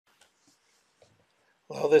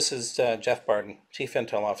Hello, this is Jeff Barton, Chief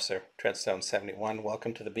Intel Officer, Treadstone 71.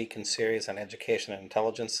 Welcome to the Beacon series on education and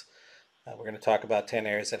intelligence. We're going to talk about 10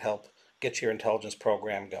 areas that help get your intelligence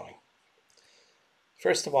program going.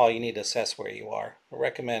 First of all, you need to assess where you are. I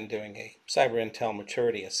recommend doing a cyber intel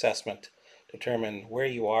maturity assessment to determine where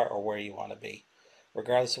you are or where you want to be.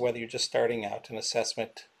 Regardless of whether you're just starting out, an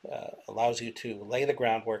assessment allows you to lay the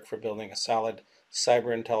groundwork for building a solid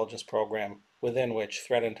cyber intelligence program within which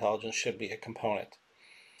threat intelligence should be a component.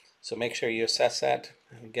 So make sure you assess that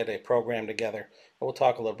and get a program together. And we'll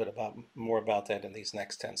talk a little bit more about that in these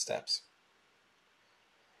next 10 steps.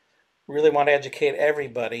 We really want to educate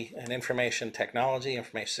everybody in information technology,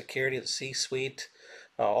 information security, the C-suite,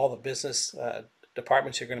 all the business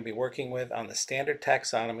departments you're going to be working with on the standard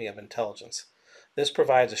taxonomy of intelligence. This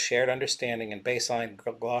provides a shared understanding and baseline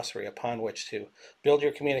glossary upon which to build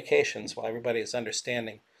your communications while everybody is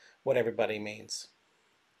understanding what everybody means.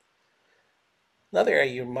 Another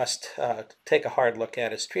area you must take a hard look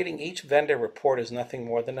at is treating each vendor report as nothing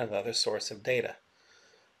more than another source of data.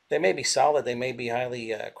 They may be solid, they may be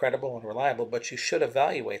highly credible and reliable, but you should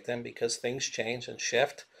evaluate them because things change and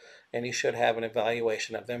shift, and you should have an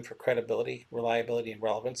evaluation of them for credibility, reliability, and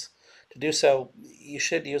relevance. To do so, you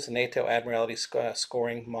should use the NATO Admiralty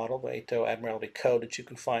scoring model, the NATO Admiralty code that you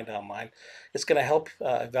can find online. It's going to help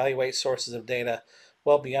evaluate sources of data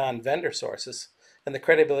well beyond vendor sources and the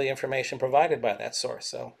credibility information provided by that source.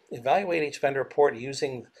 So evaluate each vendor report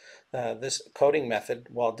using this coding method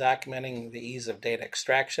while documenting the ease of data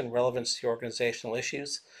extraction, relevance to organizational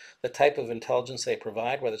issues, the type of intelligence they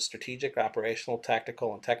provide, whether it's strategic, operational,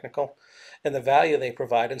 tactical, and technical, and the value they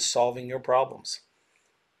provide in solving your problems.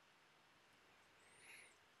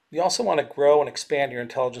 You also want to grow and expand your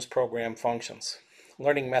intelligence program functions.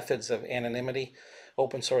 Learning methods of anonymity,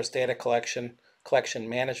 open source data collection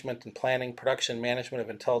management and planning, production management of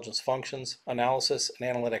intelligence functions, analysis and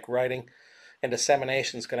analytic writing, and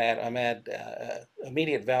dissemination is going to add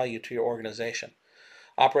immediate value to your organization.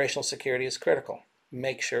 Operational security is critical.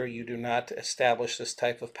 Make sure you do not establish this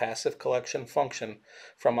type of passive collection function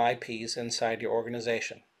from IPs inside your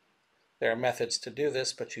organization. There are methods to do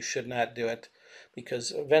this, but you should not do it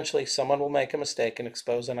because eventually someone will make a mistake and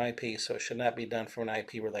expose an IP, so it should not be done from an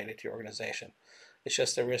IP related to your organization. It's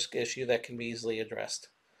just a risk issue that can be easily addressed.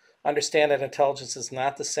 Understand that intelligence is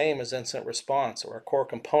not the same as incident response or a core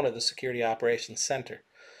component of the Security Operations Center.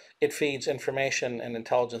 It feeds information and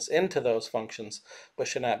intelligence into those functions, but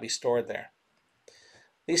should not be stored there.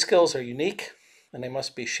 These skills are unique and they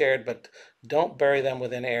must be shared, but don't bury them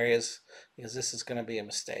within areas because this is going to be a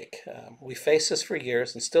mistake. We faced this for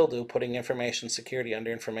years and still do, putting information security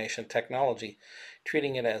under information technology,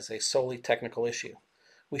 treating it as a solely technical issue.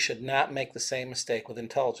 We should not make the same mistake with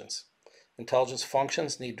intelligence. Intelligence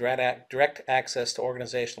functions need direct access to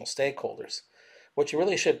organizational stakeholders. What you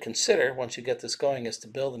really should consider once you get this going is to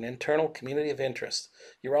build an internal community of interest,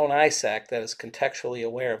 your own ISAC that is contextually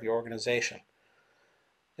aware of your organization.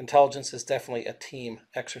 Intelligence is definitely a team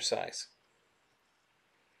exercise.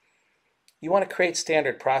 You want to create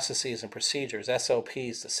standard processes and procedures,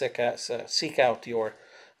 SOPs, to seek out your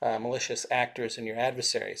malicious actors and your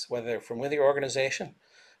adversaries, whether they're from within your organization,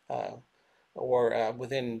 or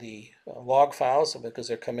within the log files because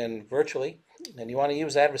they come in virtually. And you want to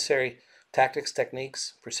use adversary tactics,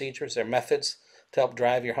 techniques, procedures, their methods to help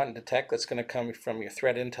drive your hunt and detect. That's going to come from your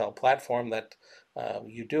threat intel platform that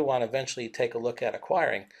you do want to eventually take a look at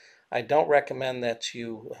acquiring. I don't recommend that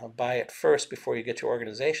you buy it first before you get your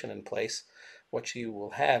organization in place. What you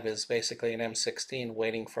will have is basically an M16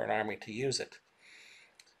 waiting for an army to use it.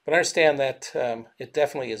 But understand that it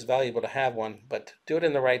definitely is valuable to have one, but do it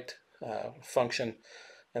in the right function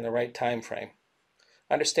and the right time frame.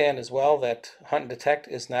 Understand as well that hunt and detect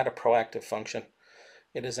is not a proactive function.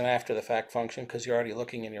 It is an after-the-fact function because you're already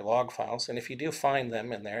looking in your log files, and if you do find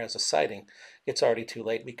them in there as a sighting, it's already too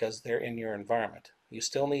late because they're in your environment. You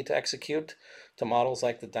still need to execute to models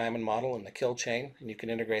like the diamond model and the kill chain, and you can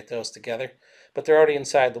integrate those together, but they're already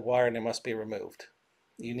inside the wire and they must be removed.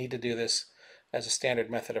 You need to do this as a standard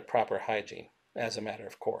method of proper hygiene, as a matter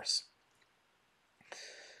of course.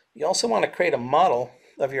 You also want to create a model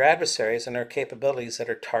of your adversaries and their capabilities that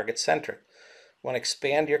are target-centric. You want to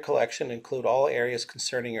expand your collection to include all areas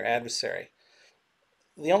concerning your adversary.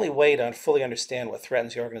 The only way to fully understand what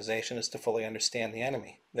threatens your organization is to fully understand the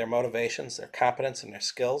enemy, their motivations, their competence, and their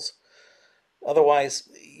skills. Otherwise,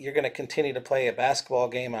 you're going to continue to play a basketball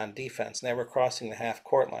game on defense, never crossing the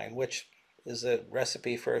half-court line, which is a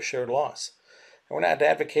recipe for assured loss. And we're not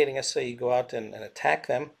advocating necessarily you go out and attack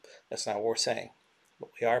them. That's not what we're saying. But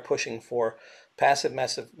we are pushing for passive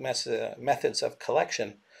methods of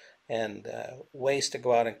collection and ways to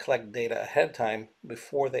go out and collect data ahead of time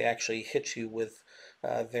before they actually hit you with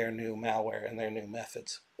their new malware and their new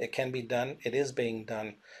methods. It can be done, it is being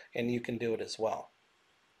done, and you can do it as well.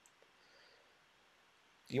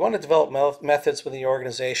 You want to develop methods within your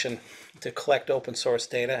organization to collect open source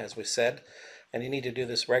data, as we said, and you need to do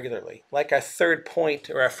this regularly. Like our third point,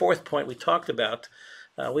 or our fourth point we talked about,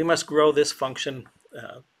 we must grow this function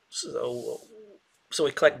so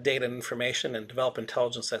we collect data and information and develop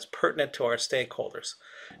intelligence that's pertinent to our stakeholders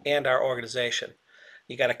and our organization.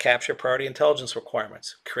 You got to capture priority intelligence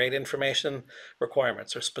requirements, create information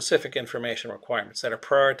requirements or specific information requirements that are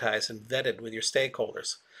prioritized and vetted with your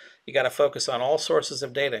stakeholders. You got to focus on all sources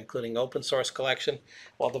of data, including open source collection,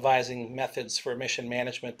 while devising methods for mission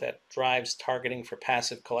management that drives targeting for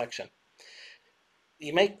passive collection.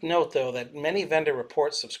 You make note, though, that many vendor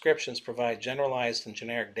report subscriptions provide generalized and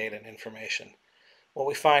generic data and information. What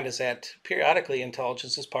we find is that periodically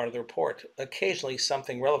intelligence is part of the report. Occasionally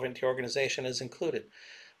something relevant to your organization is included.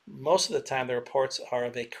 Most of the time the reports are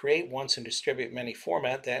of a create once and distribute many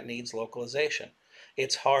format that needs localization.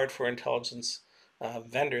 It's hard for intelligence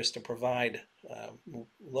vendors to provide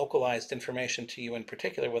localized information to you in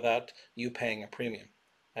particular without you paying a premium.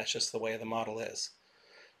 That's just the way the model is.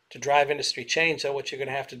 To drive industry change, though, what you're going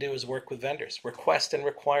to have to do is work with vendors. Request and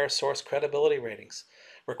require source credibility ratings.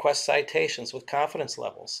 Request citations with confidence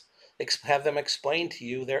levels. Have them explain to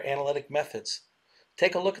you their analytic methods.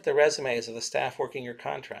 Take a look at the resumes of the staff working your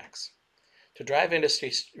contracts. To drive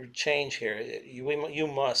industry change here, you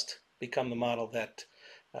must become the model that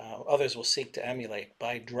others will seek to emulate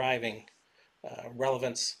by driving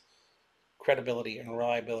relevance, credibility, and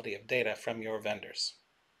reliability of data from your vendors.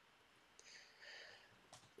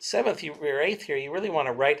 Seventh or eighth here, you really want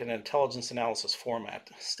to write an intelligence analysis format.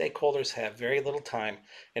 Stakeholders have very little time,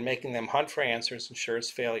 and making them hunt for answers ensures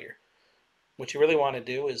failure. What you really want to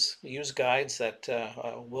do is use guides that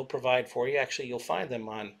we'll provide for you. Actually, you'll find them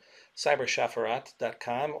on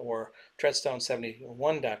cybershafarat.com or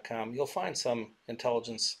treadstone71.com. You'll find some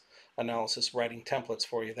intelligence analysis writing templates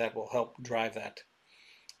for you that will help drive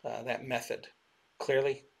that method.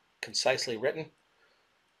 Clearly, concisely written,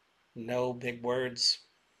 no big words,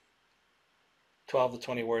 12 to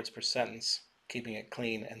 20 words per sentence, keeping it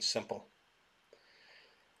clean and simple.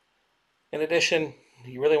 In addition,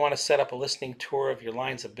 you really want to set up a listening tour of your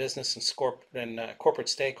lines of business and corporate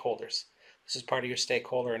stakeholders. This is part of your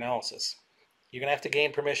stakeholder analysis. You're going to have to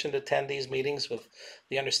gain permission to attend these meetings with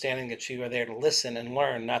the understanding that you are there to listen and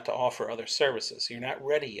learn, not to offer other services. You're not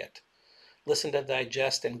ready yet. Listen to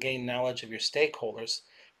digest and gain knowledge of your stakeholders.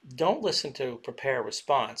 Don't listen to prepare a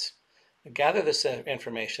response. Gather this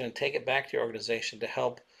information and take it back to your organization to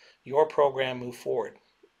help your program move forward.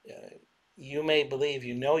 You may believe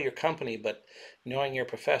you know your company, but knowing your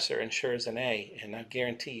professor ensures an A, and I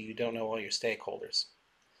guarantee you don't know all your stakeholders.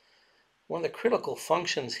 One of the critical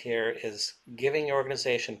functions here is giving your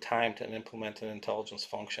organization time to implement an intelligence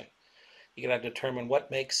function. You got to determine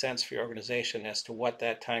what makes sense for your organization as to what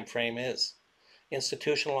that time frame is.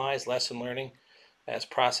 Institutionalize lesson learning as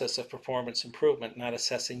process of performance improvement, not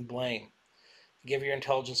assessing blame. Give your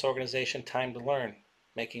intelligence organization time to learn.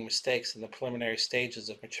 Making mistakes in the preliminary stages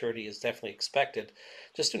of maturity is definitely expected.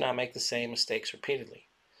 Just do not make the same mistakes repeatedly.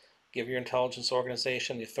 Give your intelligence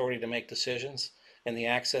organization the authority to make decisions and the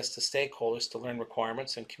access to stakeholders to learn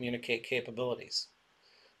requirements and communicate capabilities.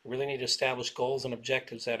 You really need to establish goals and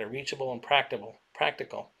objectives that are reachable and practical.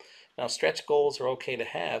 Now, stretch goals are okay to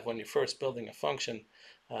have when you're first building a function,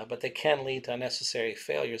 but they can lead to unnecessary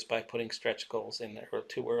failures by putting stretch goals in there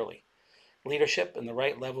too early. Leadership and the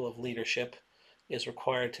right level of leadership is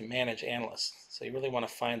required to manage analysts. So you really want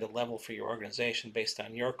to find the level for your organization based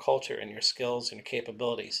on your culture and your skills and your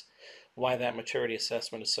capabilities, why that maturity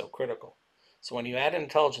assessment is so critical. So when you add an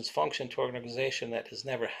intelligence function to an organization that has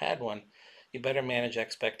never had one, you better manage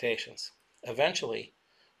expectations. Eventually,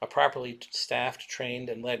 a properly staffed, trained,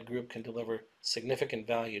 and led group can deliver significant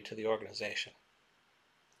value to the organization.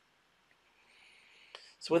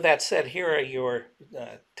 So with that said, here are your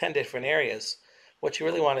 10 different areas. What you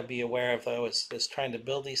really want to be aware of, though, is trying to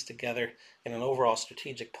build these together in an overall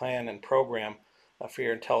strategic plan and program for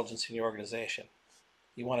your intelligence in your organization.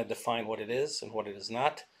 You want to define what it is and what it is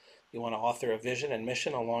not. You want to author a vision and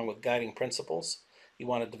mission along with guiding principles. You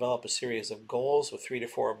want to develop a series of goals with 3 to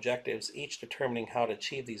 4 objectives, each determining how to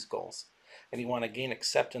achieve these goals. And you want to gain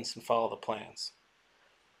acceptance and follow the plans.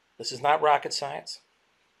 This is not rocket science.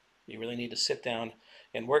 You really need to sit down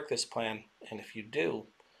and work this plan, and if you do,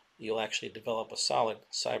 you'll actually develop a solid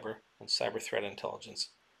cyber and cyber threat intelligence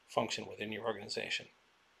function within your organization.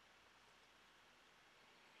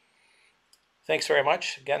 Thanks very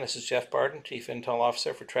much. Again, this is Jeff Barden, Chief Intel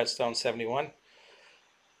Officer for Treadstone 71.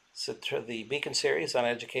 So the Beacon series on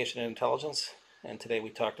education and intelligence, and today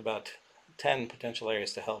we talked about 10 potential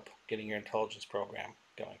areas to help getting your intelligence program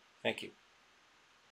going. Thank you.